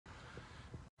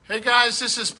Hey guys,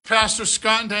 this is Pastor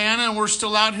Scott and Diana, and we're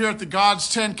still out here at the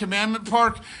God's Ten Commandment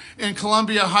Park in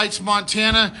Columbia Heights,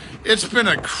 Montana. It's been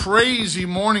a crazy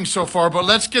morning so far, but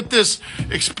let's get this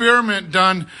experiment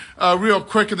done real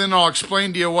quick, and then I'll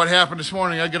explain to you what happened this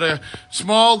morning. I got a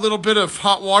small little bit of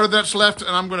hot water that's left,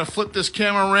 and I'm going to flip this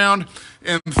camera around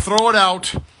and throw it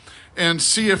out and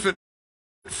see if it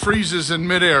freezes in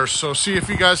midair. So see if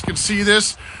you guys can see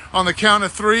this on the count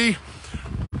of three.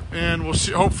 And we'll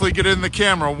see, hopefully get it in the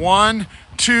camera. 1,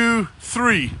 2,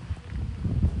 3.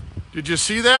 Did you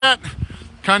see that?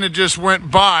 Kind of just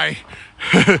went by.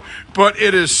 But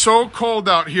it is so cold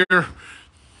out here.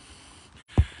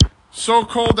 So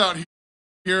cold out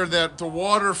here that the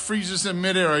water freezes in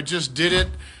midair. I just did it.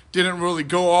 Didn't really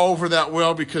go over that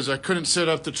well because I couldn't set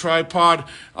up the tripod.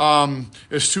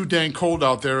 It's too dang cold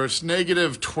out there. It's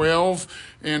negative 12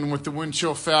 and with the wind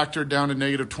chill factor down to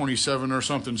negative 27 or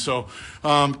something. So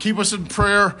keep us in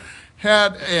prayer.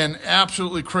 Had an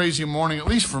absolutely crazy morning, at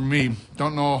least for me.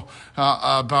 Don't know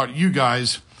about you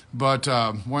guys, but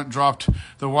went and dropped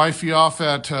the wifey off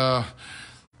at the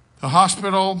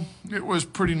hospital. It was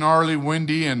pretty gnarly,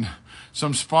 windy, and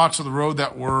some spots of the road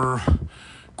that were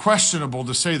questionable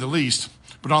to say the least.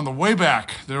 But on the way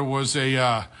back, there was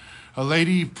a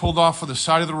lady pulled off of the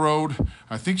side of the road.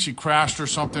 I think she crashed or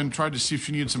something, tried to see if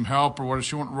she needed some help or what.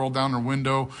 She went and rolled down her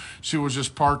window. She was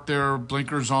just parked there,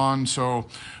 blinkers on, so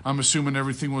I'm assuming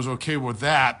everything was okay with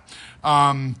that.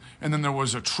 And then there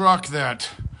was a truck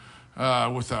that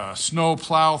with a snow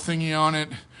plow thingy on it,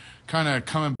 kind of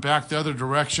coming back the other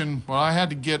direction. Well, I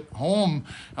had to get home,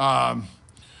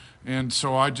 and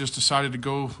so I just decided to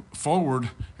go forward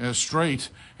straight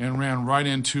and ran right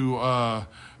into a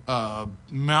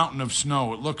mountain of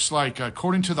snow. It looks like,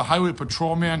 according to the highway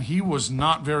patrolman, he was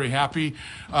not very happy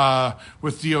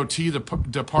with DOT, the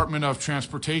Department of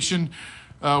Transportation.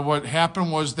 What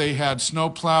happened was they had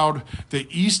snow plowed the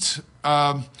east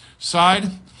side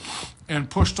and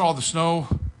pushed all the snow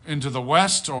into the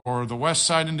west, or the west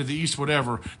side into the east,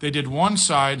 whatever. They did one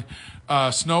side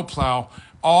snow plow.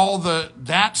 All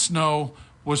that snow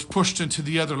was pushed into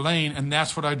the other lane, and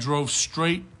that's what I drove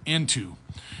straight into.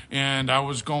 And I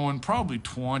was going probably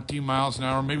 20 miles an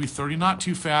hour, maybe 30, not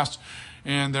too fast,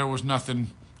 and there was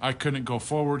nothing. I couldn't go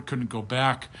forward, couldn't go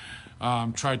back.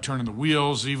 Tried turning the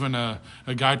wheels. Even a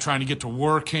guy trying to get to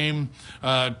work came.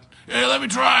 Hey, let me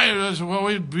try. I said, well,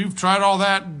 we've tried all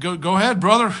that. Go ahead,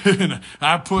 brother. And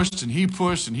I pushed, and he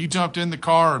jumped in the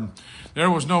car, and there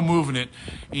was no moving it.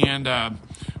 And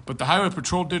but the highway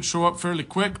patrol did show up fairly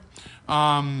quick,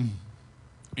 and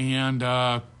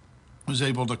was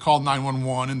able to call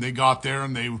 911, and they got there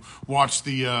and they watched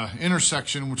the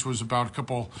intersection, which was about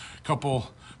about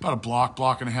a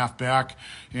block and a half back,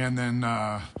 and then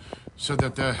said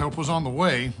that the help was on the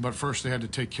way, but first they had to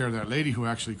take care of that lady who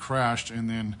actually crashed and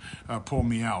then pull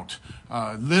me out.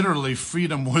 Literally,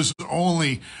 freedom was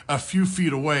only a few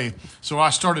feet away, so I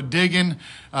started digging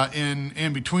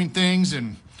in between things,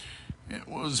 and it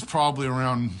was probably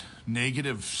around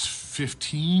negative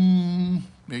 15,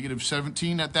 negative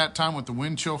 17 at that time with the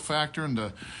wind chill factor, and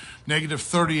the negative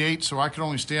 38, so I could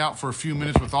only stay out for a few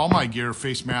minutes with all my gear,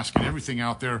 face mask and everything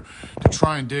out there to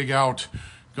try and dig out.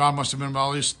 God must have been about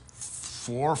at least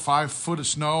 4 or 5 foot of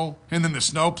snow, and then the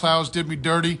snow plows did me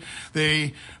dirty.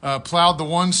 They plowed the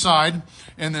one side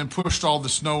and then pushed all the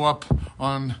snow up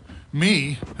on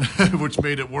me, which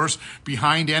made it worse,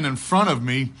 behind and in front of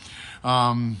me.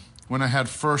 When I had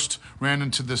first ran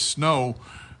into the snow,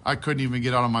 I couldn't even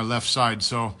get out on my left side.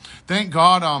 So thank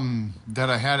God that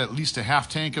I had at least a half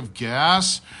tank of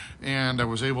gas, and I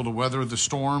was able to weather the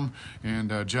storm. And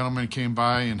a gentleman came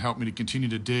by and helped me to continue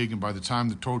to dig. And by the time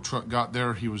the tow truck got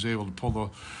there, he was able to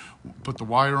put the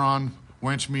wire on,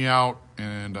 winch me out,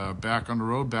 and back on the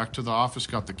road, back to the office.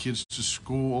 Got the kids to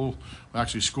school. Well,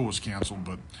 actually, school was canceled,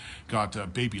 but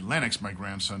got baby Lennox, my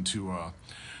grandson, to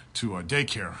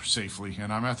daycare safely,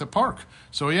 and I'm at the park.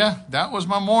 So yeah, that was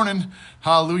my morning.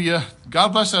 Hallelujah. God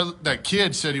bless that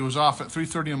kid. Said he was off at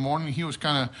 3:30 in the morning. He was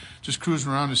kind of just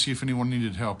cruising around to see if anyone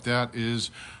needed help. That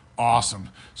is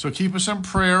awesome. So keep us in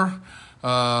prayer.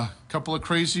 Couple of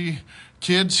crazy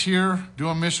kids here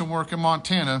doing mission work in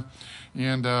Montana,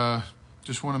 and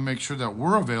just want to make sure that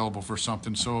we're available for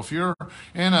something. So if you're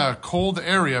in a cold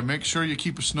area, make sure you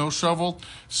keep a snow shovel,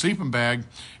 sleeping bag,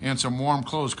 and some warm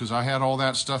clothes, because I had all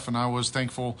that stuff, and I was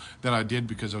thankful that I did,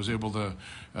 because I was able to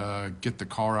get the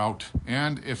car out.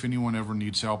 And if anyone ever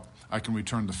needs help, I can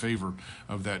return the favor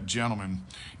of that gentleman.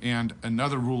 And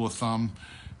another rule of thumb,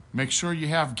 make sure you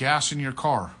have gas in your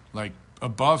car, like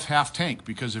above half tank,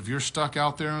 because if you're stuck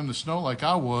out there in the snow like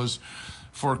I was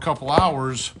for a couple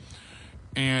hours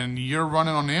and you're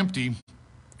running on empty,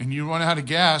 and you run out of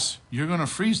gas, you're going to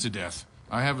freeze to death.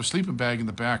 I have a sleeping bag in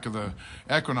the back of the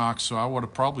Equinox, so I would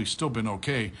have probably still been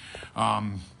okay.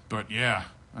 But yeah,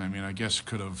 I mean, I guess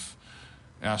could have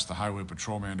asked the highway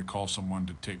patrolman to call someone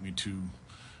to take me to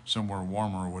somewhere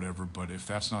warmer or whatever. But if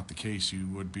that's not the case, you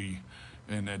would be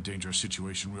in a dangerous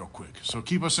situation real quick. So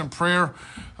keep us in prayer.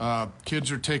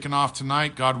 Kids are taking off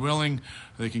tonight. God willing,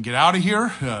 they can get out of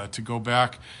here to go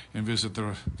back and visit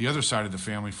the other side of the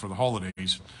family for the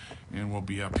holidays. And we'll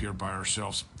be up here by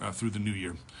ourselves through the new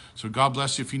year. So God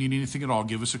bless you. If you need anything at all,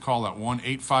 give us a call at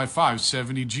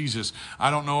 1-855-70-JESUS. I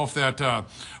don't know if that,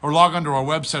 or log onto our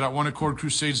website at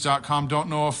oneaccordcrusades.com. Don't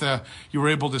know if you were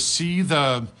able to see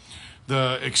the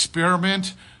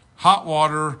experiment, hot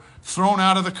water thrown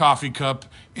out of the coffee cup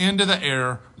into the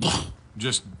air.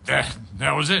 Just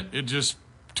that was it. It just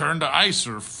turned to ice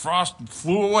or frost and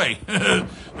flew away.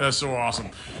 That's so awesome.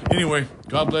 Anyway,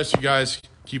 God bless you guys.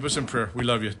 Keep us in prayer. We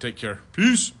love you. Take care.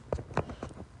 Peace.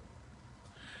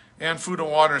 And food and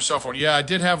water and cell phone. Yeah, I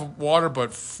did have water,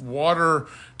 but water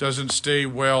doesn't stay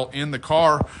well in the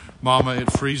car. Mama,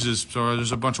 it freezes. So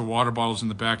there's a bunch of water bottles in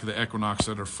the back of the Equinox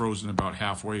that are frozen about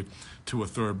halfway to a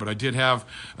third. But I did have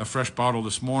a fresh bottle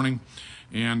this morning.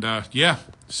 And yeah,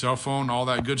 cell phone, all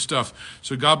that good stuff.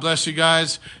 So God bless you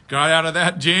guys. Got out of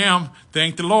that jam.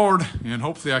 Thank the Lord. And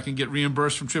hopefully I can get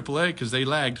reimbursed from AAA because they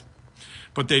lagged.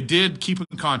 But they did keep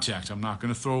in contact. I'm not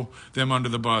going to throw them under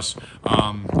the bus.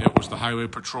 It was the highway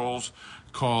patrol's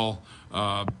call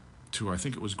to, I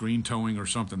think it was Green Towing or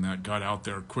something, that got out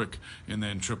there quick. And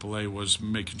then AAA was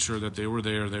making sure that they were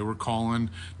there. They were calling,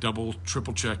 double,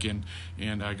 triple checking.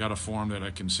 And I got a form that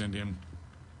I can send in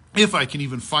if I can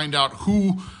even find out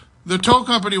who the tow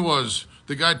company was.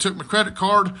 The guy took my credit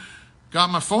card, got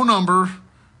my phone number,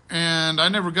 and I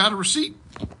never got a receipt.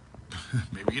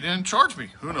 Maybe he didn't charge me.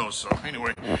 Who knows? So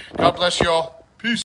anyway, God bless you all.